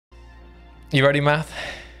You ready, Math?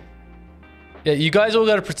 Yeah, you guys all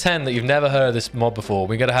got to pretend that you've never heard of this mod before.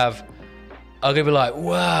 We're gonna have, I'm gonna be like,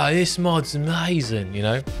 wow, this mod's amazing, you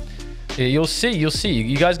know? Yeah, you'll see.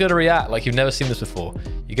 You guys got to react like you've never seen this before.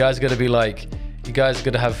 You guys got to be like, you guys are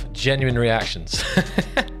gonna have genuine reactions.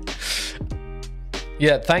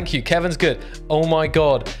 Yeah, thank you. Kevin's good. Oh my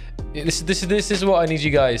God. This is what I need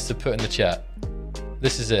you guys to put in the chat.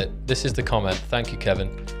 This is it. This is the comment. Thank you,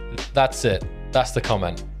 Kevin. That's it. That's the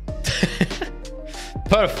comment.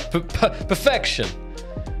 Perfection.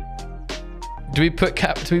 Do we put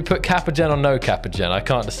Kappa Gen or no Kappa Gen? I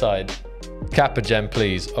can't decide. Kappa Gen,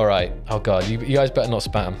 please. All right. Oh God, you guys better not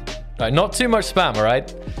spam. All right, not too much spam. All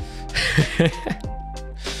right.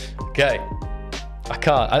 Okay. I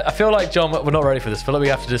can't. I feel like, John, we're not ready for this. I feel like we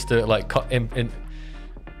have to just do it like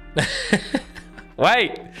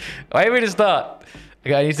Wait for me to start.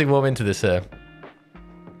 Okay, I need to warm into this here.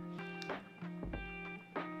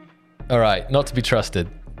 All right, not to be trusted.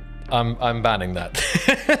 I'm banning that.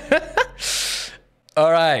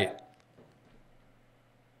 All right.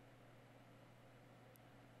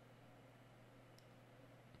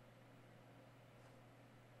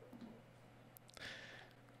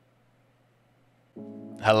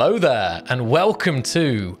 Hello there, and welcome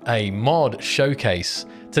to a mod showcase.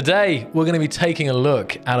 Today, we're going to be taking a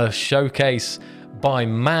look at a showcase by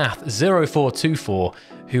Math0424,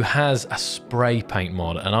 who has a spray paint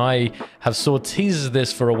mod. And I have saw teasers of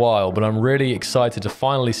this for a while, but I'm really excited to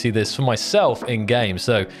finally see this for myself in game.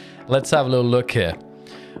 So let's have a little look here.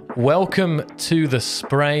 Welcome to the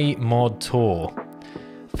spray mod tour.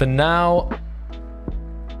 For now,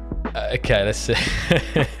 okay, let's see.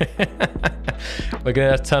 We're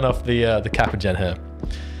gonna turn off the Kappa Gen here.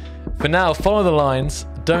 For now, follow the lines.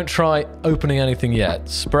 Don't try opening anything yet.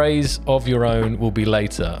 Sprays of your own will be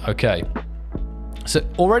later. Okay. So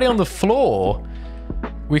already on the floor,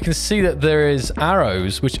 we can see that there is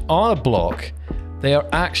arrows, which aren't a block. They are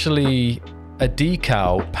actually a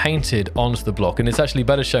decal painted onto the block. And it's actually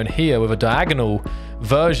better shown here with a diagonal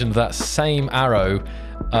version of that same arrow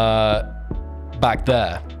back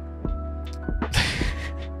there.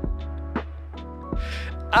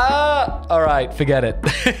 All right, forget it.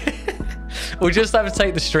 We'll just have to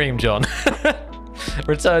take the stream, John.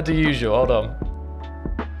 Return to usual. Hold on.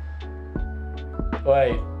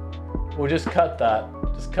 Wait. We'll just cut that.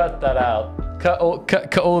 Just cut that out.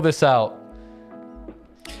 Cut all this out.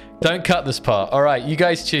 Don't cut this part. All right, you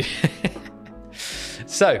guys choose.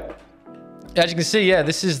 So, as you can see, yeah,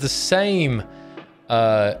 this is the same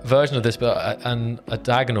version of this, but and a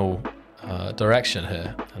diagonal direction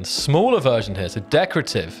here, and smaller version here, so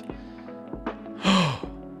decorative.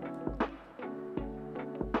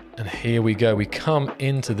 And here we go. We come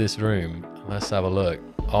into this room. Let's have a look.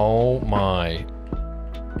 Oh my.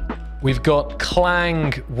 We've got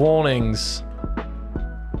clang warnings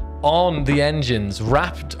on the engines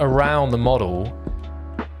wrapped around the model.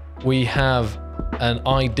 We have an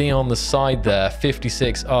ID on the side there,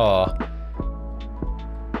 56R.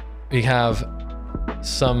 We have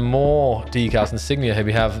some more decals, insignia here.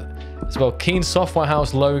 We have as well Keen Software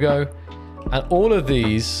House logo, and all of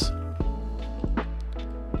these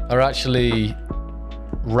are actually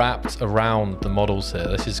wrapped around the models here.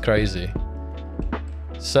 This is crazy.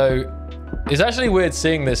 So it's actually weird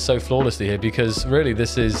seeing this so flawlessly here, because really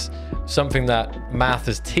this is something that Math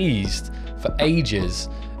has teased for ages.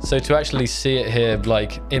 So to actually see it here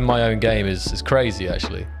like in my own game is crazy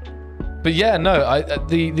actually. But yeah, no,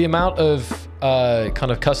 the amount of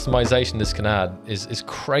kind of customization this can add is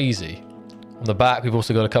crazy. On the back, we've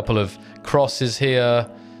also got a couple of crosses here.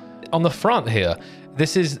 On the front here,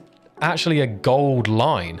 this is actually a gold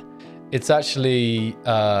line. It's actually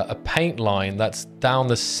a paint line that's down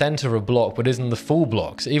the center of a block, but isn't the full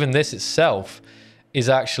block. So even this itself is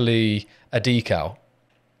actually a decal.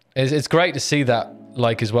 It's great to see that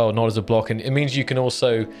like as well, not as a block, and it means you can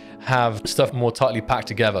also have stuff more tightly packed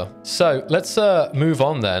together. So let's move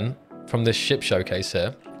on then from this ship showcase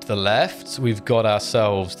here. To the left, we've got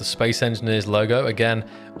ourselves the Space Engineers logo, again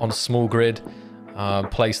on a small grid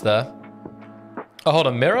placed there. Oh, hold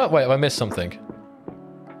on, mirror? Wait, have I missed something?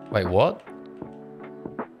 Wait, what?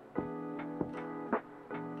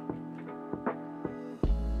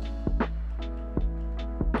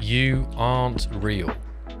 You aren't real.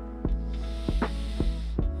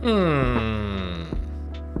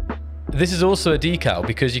 This is also a decal,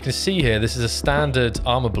 because you can see here, this is a standard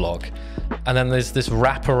armor block. And then there's this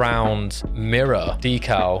wraparound mirror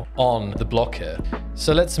decal on the block here.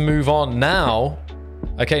 So let's move on now.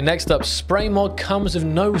 Okay, next up, spray mod comes with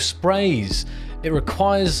no sprays. it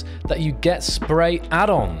requires that you get spray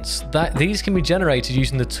add-ons. These can be generated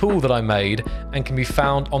using the tool that I made and can be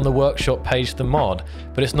found on the workshop page of the mod,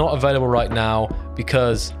 but it's not available right now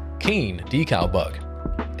because Keen, decal bug.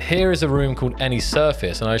 Here is a room called Any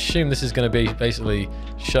Surface, and I assume this is going to be basically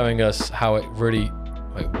showing us how it really...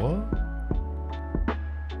 Wait, what?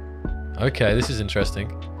 Okay, this is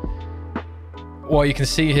interesting. Well, you can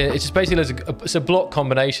see here, it's just basically it's a block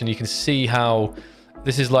combination. You can see how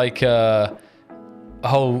this is like a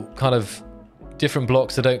whole kind of different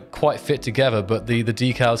blocks that don't quite fit together, but the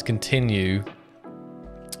decals continue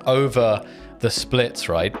over the splits,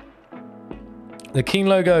 right? The Keen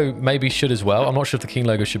logo maybe should as well. I'm not sure if the Keen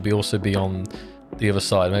logo should also be on the other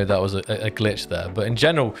side. Maybe that was a glitch there. But in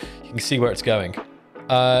general, you can see where it's going.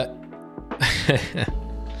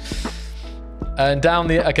 And down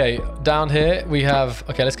here we have...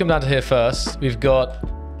 Okay, let's come down to here first. We've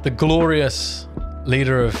got the glorious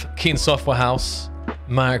leader of Keen Software House,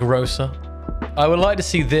 Mark Rosa. I would like to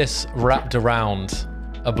see this wrapped around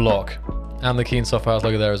a block and the Keen Software House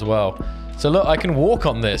logo there as well. So look, I can walk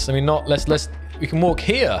on this. I mean, we can walk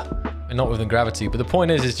here and not within gravity, but the point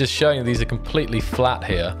is just showing that these are completely flat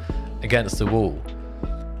here against the wall.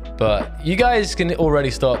 But you guys can already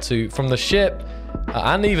start to, from the ship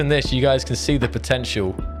and even this, you guys can see the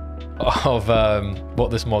potential of what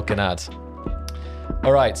this mod can add.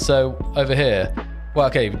 All right, so over here, well,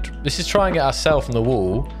 okay, this is trying it ourselves on the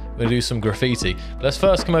wall. We're gonna do some graffiti. But let's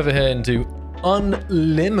first come over here and do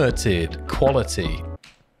unlimited quality.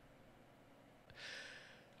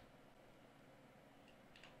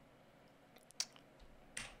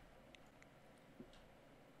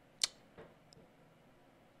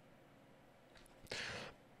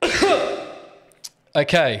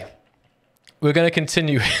 Okay, we're going to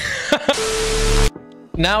continue.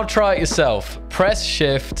 Now try it yourself. Press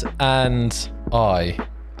Shift and I.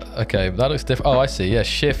 Okay, that looks different. Oh, I see. Yeah,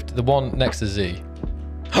 Shift, the one next to Z.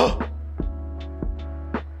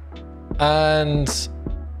 And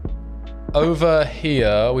over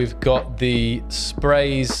here, we've got the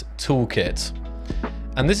sprays toolkit.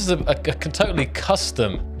 And this is a totally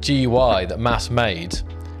custom GUI that Mass made.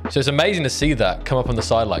 So it's amazing to see that come up on the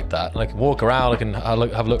side like that. And I can walk around, I can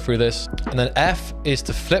have a look through this. And then F is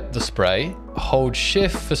to flip the spray. Hold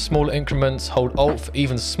Shift for smaller increments. Hold Alt for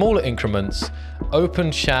even smaller increments.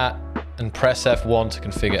 Open chat and press F1 to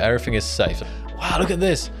configure. Everything is safe. Wow, look at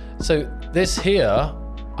this. So this here,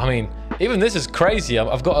 I mean, even this is crazy.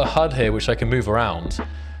 I've got a HUD here which I can move around.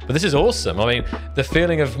 But this is awesome. I mean, the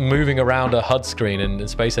feeling of moving around a HUD screen in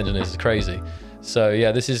Space Engineers is crazy. So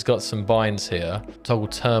yeah, this has got some binds here. Toggle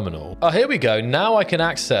terminal. Oh, here we go. Now I can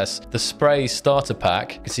access the spray starter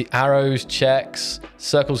pack. You can see arrows, checks,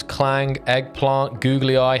 circles, clang, eggplant,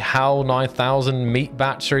 googly eye, howl 9000, meat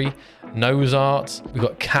battery, nose art. We've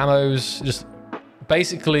got camos, just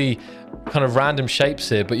basically kind of random shapes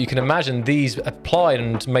here, but you can imagine these applied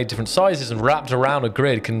and made different sizes and wrapped around a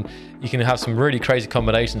grid. You can have some really crazy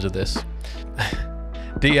combinations of this.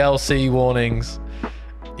 DLC warnings.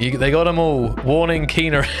 They got them all. Warning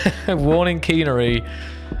keenery. Warning keenery.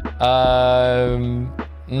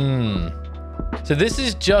 So this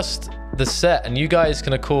is just the set, and you guys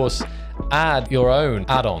can of course add your own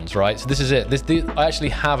add-ons, right? So this is it. I actually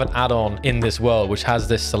have an add-on in this world which has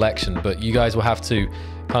this selection, but you guys will have to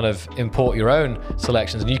kind of import your own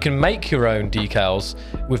selections, and you can make your own decals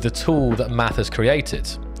with the tool that Math has created.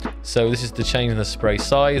 So this is the change in the spray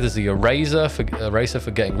size. There's the eraser for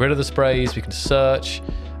getting rid of the sprays. We can search,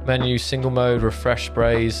 menu, single mode, refresh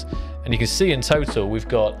sprays, and you can see in total we've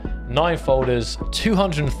got 9 folders,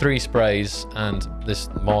 203 sprays, and this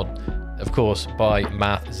mod, of course, by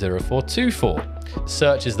Math0424.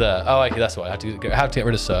 Search is there. Oh, okay, that's why I had to get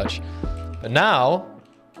rid of search. But now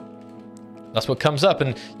that's what comes up,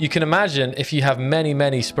 and you can imagine if you have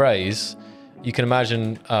many sprays, you can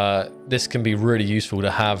imagine this can be really useful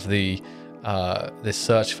to have the this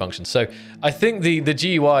search function. So I think the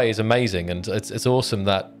GUI is amazing, and it's awesome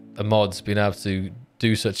that a mod's been able to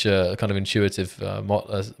do such a kind of intuitive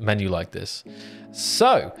menu like this.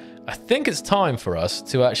 So I think it's time for us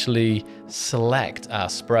to actually select our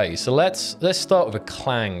spray. So let's start with a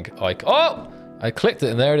clang icon. Oh, I clicked it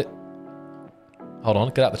and there it. Hold on,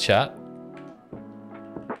 get out the chat.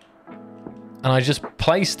 And I just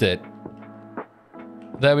placed it.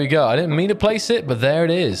 There we go. I didn't mean to place it, but there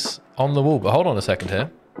it is on the wall. But hold on a second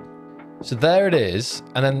here. So there it is.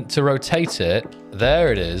 And then to rotate it,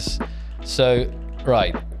 there it is. So,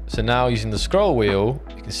 right. So now using the scroll wheel,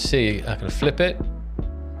 you can see I can flip it.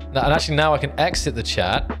 Now, and actually now I can exit the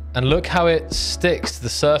chat. And look how it sticks to the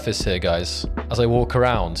surface here, guys, as I walk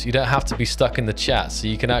around. You don't have to be stuck in the chat. So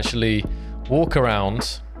you can actually walk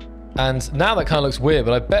around And now that kind of looks weird,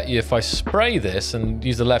 but I bet you if I spray this and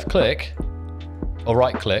use the left click, or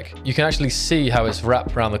right click, you can actually see how it's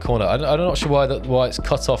wrapped around the corner. I'm not sure why it's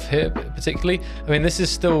cut off here particularly. I mean, this is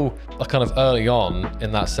still kind of early on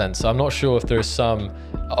in that sense. So I'm not sure if there is some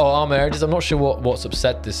armor edges. I'm not sure what's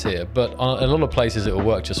upset this here, but in a lot of places it will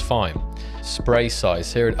work just fine. Spray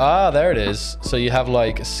size here. There it is. So you have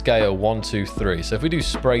like a scale 1, 2, 3. So if we do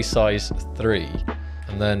spray size 3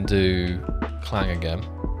 and then do clang again,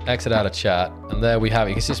 exit out of chat, and there we have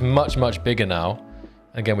it. You can see it's much bigger now.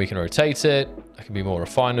 Again, we can rotate it. I can be more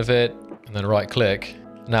refined with it, and then right click.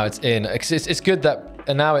 Now it's in. It's good that,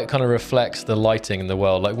 and now it kind of reflects the lighting in the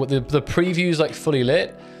world. Like what the preview's like fully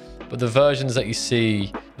lit, but the versions that you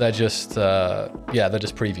see, they're just yeah, they're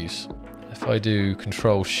just previews. If I do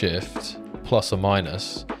Control Shift plus or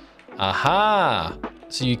minus, aha!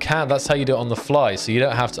 So you can. That's how you do it on the fly. So you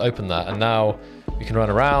don't have to open that. And now you can run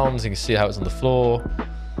around. You can see how it's on the floor,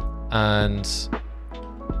 and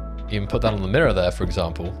you can put that on the mirror there, for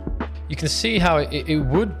example. You can see how it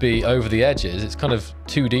would be over the edges. It's kind of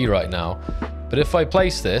 2D right now. But if I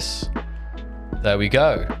place this, there we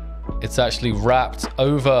go. It's actually wrapped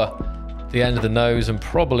over the end of the nose and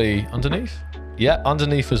probably underneath. Yeah,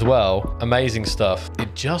 underneath as well. Amazing stuff.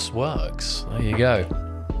 It just works. There you go.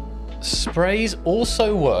 Sprays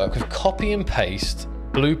also work with copy and paste,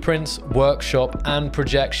 blueprints, workshop, and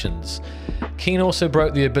projections. Keen also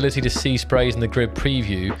broke the ability to see sprays in the grid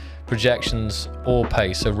preview, projections, or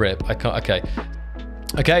paste. So rip. I can't.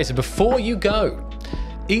 Okay, so before you go,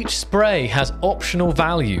 each spray has optional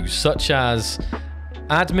values such as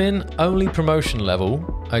admin only promotion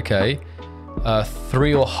level. Okay.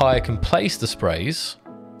 3 or higher can place the sprays,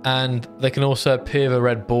 and they can also appear with a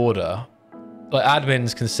red border. Like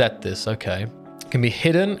admins can set this. Okay. Can be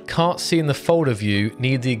hidden, can't see in the folder view,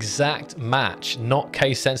 need the exact match, not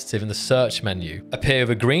case sensitive in the search menu. Appear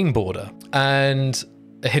with a green border. And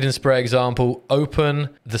a hidden spray example, open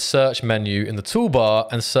the search menu in the toolbar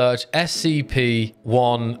and search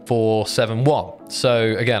SCP-1471.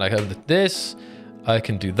 So again, I can open this, I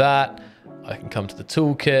can do that, I can come to the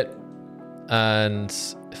toolkit, and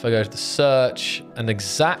if I go to the search and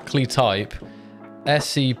exactly type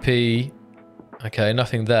SCP, okay,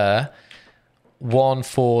 nothing there,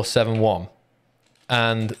 1471,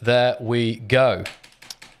 and there we go.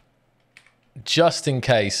 Just in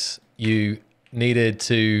case you needed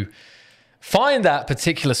to find that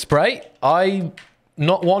particular spray, I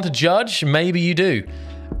not want to judge, maybe you do.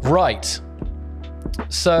 Right,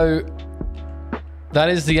 so that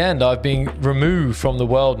is the end. I've been removed from the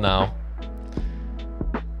world now.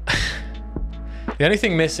 The only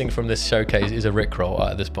thing missing from this showcase is a rickroll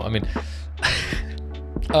at this point. I mean,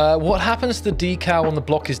 what happens to the decal when the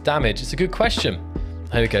block is damaged? It's a good question.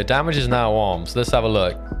 Here we go. Damage is now arms. Let's have a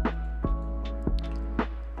look.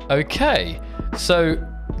 Okay. So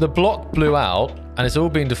the block blew out and it's all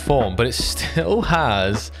been deformed, but it still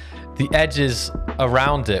has the edges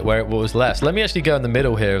around it where it was left. So let me actually go in the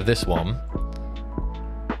middle here of this one.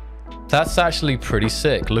 That's actually pretty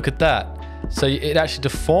sick. Look at that. So it actually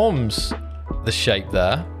deforms the shape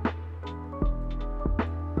there.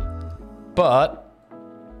 But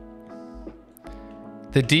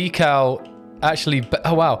the decal actually,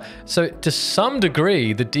 oh wow. So to some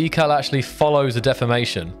degree, the decal actually follows the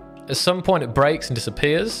deformation. At some point it breaks and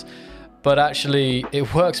disappears, but actually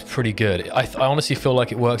it works pretty good. I honestly feel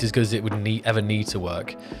like it works as good as it would ever need to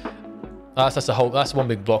work. That's one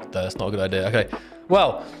big block there. That's not a good idea. Okay,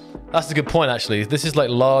 well, that's a good point actually. This is like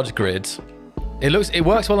large grids. It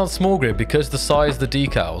works well on small grid because the size of the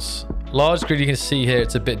decals. Large grid, you can see here,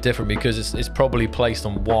 it's a bit different because it's probably placed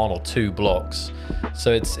on 1 or 2 blocks.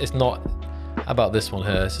 So it's not, how about this one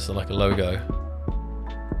here? It's just like a logo.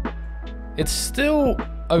 It's still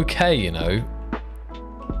okay, you know.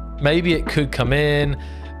 Maybe it could come in,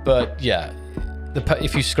 but yeah,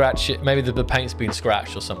 if you scratch it, maybe the paint's been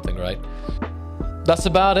scratched or something, right? That's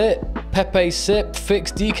about it. Pepe Sip,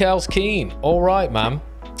 fix decals keen. All right, man.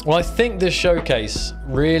 Well, I think this showcase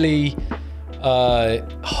really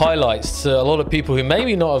highlights to a lot of people who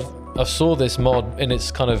maybe not have saw this mod in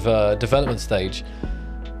its kind of development stage,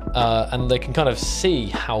 and they can kind of see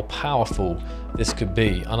how powerful this could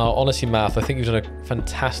be. And honestly, Math, I think you've done a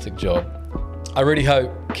fantastic job. I really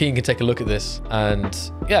hope Keen can take a look at this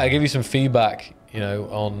and yeah, give you some feedback, you know,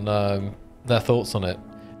 on their thoughts on it.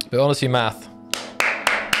 But honestly, Math,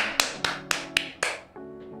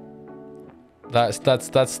 that's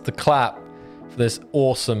the clap for this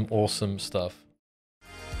awesome stuff.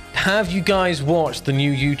 Have you guys watched the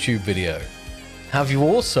new YouTube video? Have you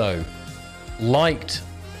also liked,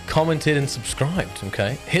 commented, and subscribed?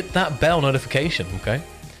 Okay, hit that bell notification. Okay.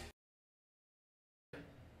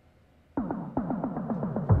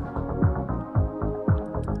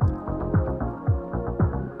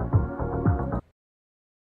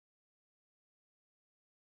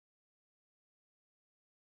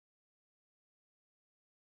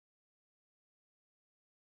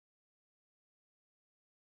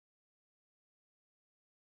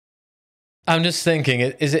 I'm just thinking,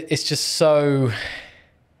 it's just so...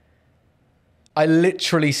 I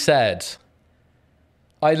literally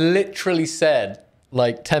said,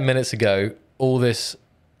 like 10 minutes ago, all this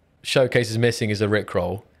showcase is missing is a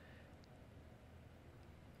Rickroll.